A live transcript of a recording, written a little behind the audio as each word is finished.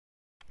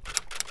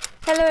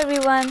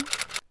everyone.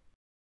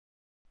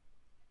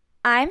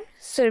 I'm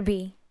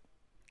Surbhi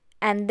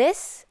and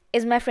this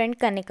is my friend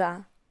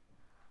Kanika.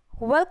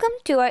 Welcome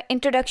to our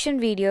introduction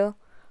video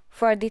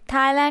for the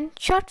Thailand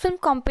short film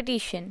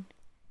competition.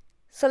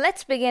 So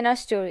let's begin our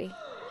story.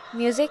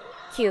 Music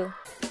cue.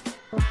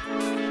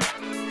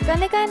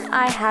 Kanika and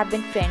I have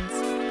been friends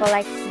for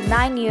like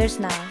 9 years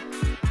now.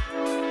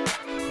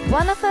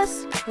 One of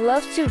us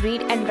loves to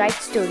read and write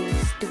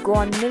stories to go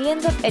on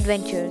millions of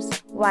adventures,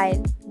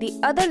 while the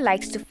other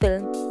likes to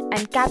film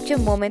and capture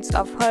moments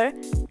of her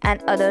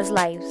and others'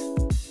 lives.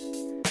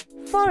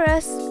 For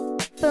us,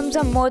 films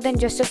are more than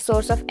just a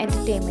source of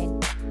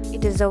entertainment.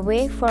 It is a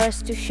way for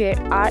us to share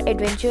our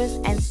adventures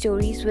and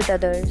stories with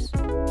others.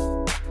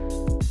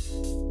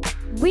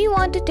 We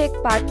want to take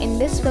part in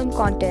this film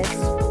contest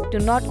to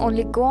not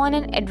only go on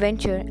an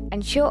adventure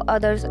and show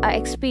others our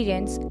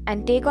experience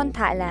and take on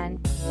Thailand,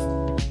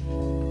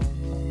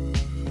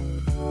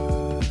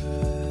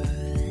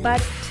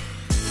 but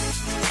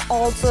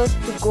also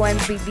to go and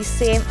breathe the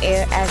same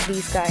air as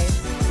these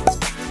guys.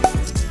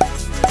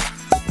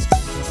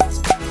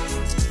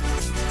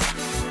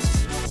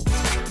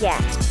 Yeah,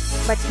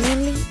 but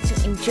mainly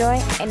to enjoy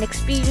and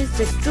experience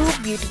the true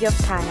beauty of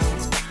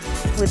Thailand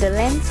with a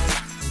lens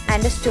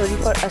and a story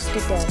for us to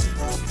tell.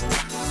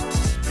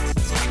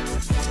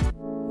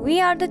 We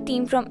are the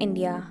team from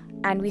India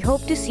and we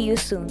hope to see you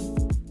soon.